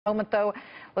Moment, though,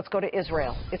 let's go to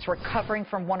Israel. It's recovering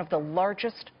from one of the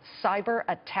largest cyber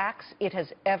attacks it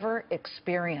has ever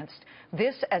experienced.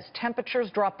 This as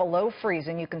temperatures drop below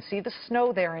freezing. You can see the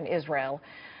snow there in Israel.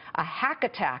 A hack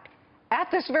attack at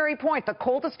this very point, the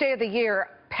coldest day of the year,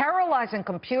 paralyzing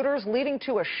computers, leading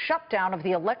to a shutdown of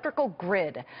the electrical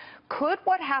grid. Could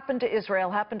what happened to Israel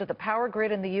happen to the power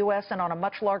grid in the U.S. and on a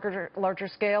much larger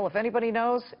scale? If anybody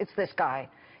knows, it's this guy.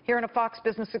 Here in a Fox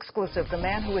Business exclusive, the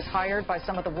man who was hired by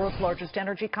some of the world's largest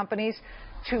energy companies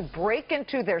to break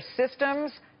into their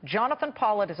systems. Jonathan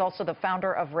Pollet is also the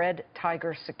founder of Red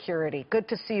Tiger Security. Good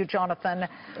to see you, Jonathan.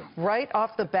 Right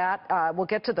off the bat, we'll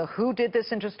get to the who did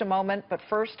this in just a moment, but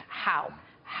first, how?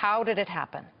 How did it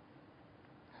happen?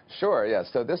 Sure, yeah.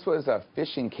 So this was a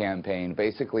phishing campaign.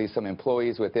 Basically, some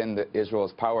employees within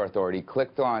Israel's power authority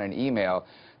clicked on an email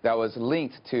that was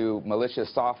linked to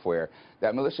malicious software.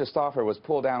 That malicious software was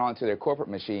pulled down onto their corporate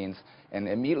machines and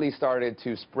immediately started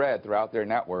to spread throughout their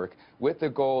network with the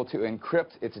goal to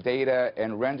encrypt its data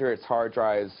and render its hard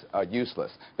drives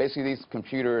useless. Basically, these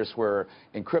computers were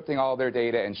encrypting all their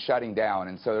data and shutting down.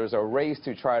 And so there was a race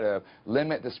to try to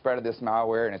limit the spread of this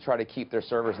malware and to try to keep their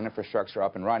servers and infrastructure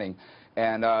up and running.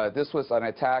 And this was an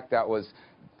attack that was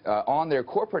on their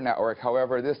corporate network.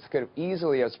 However, this could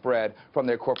easily have spread from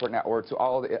their corporate network to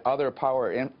all the other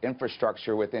power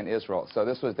infrastructure within Israel. So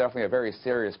this was definitely a very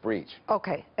serious breach.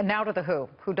 Okay, and now to the who.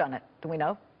 Who done it? Do we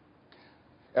know?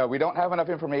 We don't have enough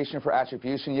information for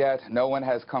attribution yet. No one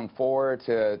has come forward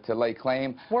to lay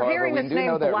claim. We're However, hearing we this do name,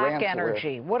 know that Black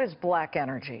Energy. What is Black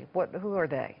Energy? Who are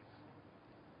they?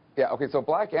 Yeah, okay, so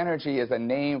Black Energy is a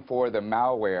name for the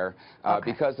malware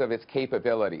because of its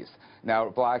capabilities. Now,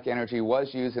 Black Energy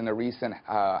was used in the recent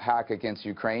hack against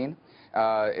Ukraine,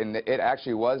 and it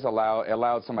actually was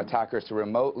allowed some attackers to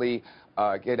remotely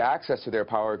get access to their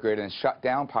power grid and shut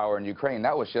down power in Ukraine.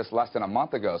 That was just less than a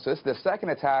month ago. So this is the second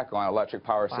attack on electric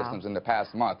power systems in the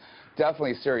past month.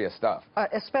 Definitely serious stuff.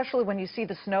 Especially when you see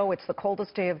the snow. It's the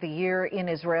coldest day of the year in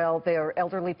Israel. There are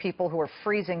elderly people who are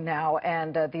freezing now,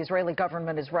 and the Israeli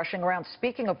government is rushing around.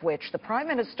 Speaking of which, the Prime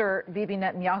Minister, Bibi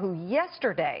Netanyahu,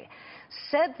 yesterday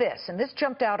said this, and this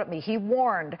jumped out at me. He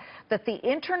warned that the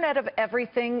Internet of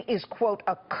Everything is, quote,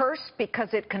 a curse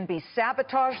because it can be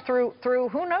sabotaged through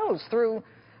who knows, through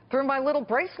my little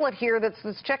bracelet here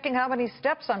that's checking how many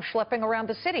steps I'm schlepping around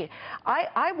the city.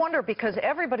 I wonder, because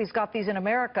everybody's got these in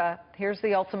America, here's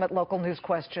the ultimate local news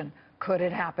question. Could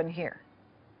it happen here?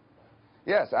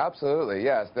 Yes, absolutely,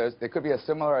 yes. There could be a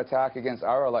similar attack against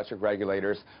our electric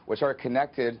regulators, which are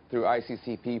connected through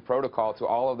ICCP protocol to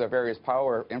all of the various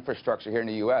power infrastructure here in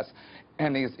the U.S.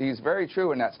 And he's very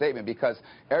true in that statement, because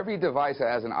every device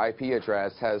that has an IP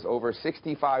address has over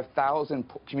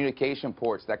 65,000 communication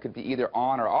ports that could be either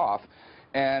on or off.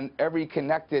 And every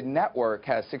connected network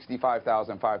has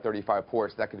 65,535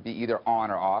 ports that could be either on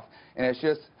or off. And it's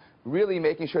just really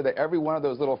making sure that every one of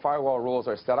those little firewall rules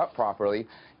are set up properly.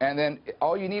 And then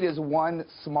all you need is one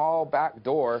small back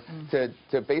door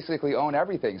to basically own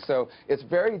everything. So it's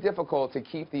very difficult to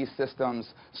keep these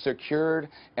systems secured,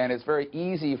 and it's very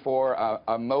easy for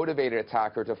a motivated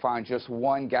attacker to find just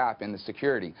one gap in the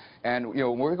security. And you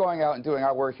know, when we're going out and doing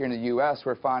our work here in the U.S.,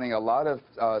 we're finding a lot of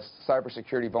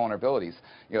cybersecurity vulnerabilities.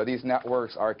 You know, these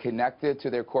networks are connected to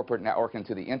their corporate network and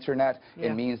to the internet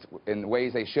in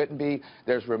ways they shouldn't be.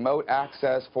 There's remote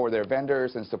access for their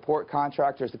vendors and support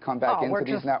contractors to come back into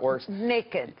these networks.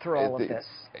 Naked through all of this.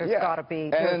 There's got to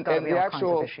be all kinds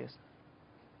of issues.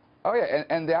 Oh, yeah,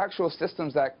 and the actual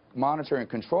systems that monitor and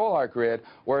control our grid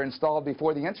were installed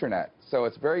before the internet. So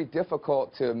it's very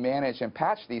difficult to manage and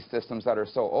patch these systems that are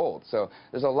so old. So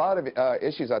there's a lot of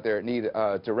issues out there that need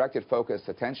directed, focused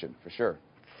attention, for sure.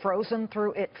 Frozen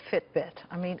through it Fitbit.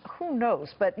 I mean, who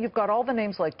knows? But you've got all the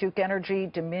names like Duke Energy,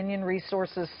 Dominion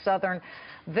Resources, Southern.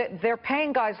 They're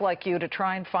paying guys like you to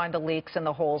try and find the leaks and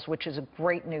the holes, which is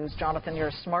great news. Jonathan, you're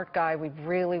a smart guy. We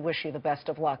really wish you the best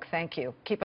of luck. Thank you. Keep